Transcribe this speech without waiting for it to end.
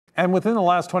And within the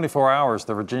last 24 hours,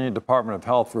 the Virginia Department of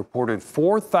Health reported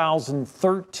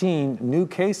 4,013 new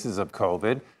cases of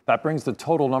COVID. That brings the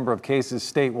total number of cases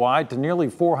statewide to nearly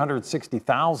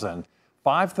 460,000.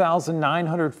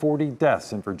 5,940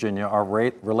 deaths in Virginia are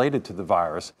related to the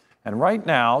virus. And right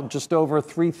now, just over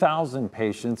 3,000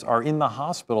 patients are in the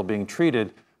hospital being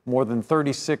treated. More than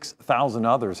 36,000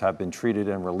 others have been treated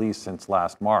and released since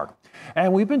last March.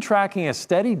 And we've been tracking a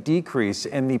steady decrease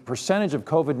in the percentage of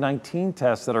COVID-19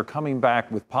 tests that are coming back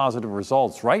with positive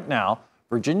results. Right now,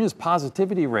 Virginia's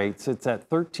positivity rate sits at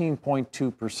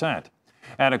 13.2%.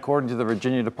 And according to the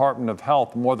Virginia Department of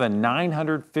Health, more than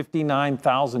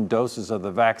 959,000 doses of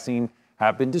the vaccine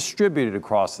have been distributed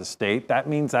across the state. That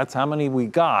means that's how many we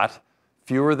got.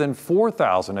 Fewer than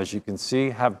 4,000, as you can see,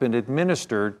 have been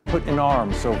administered, put in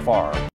arms so far.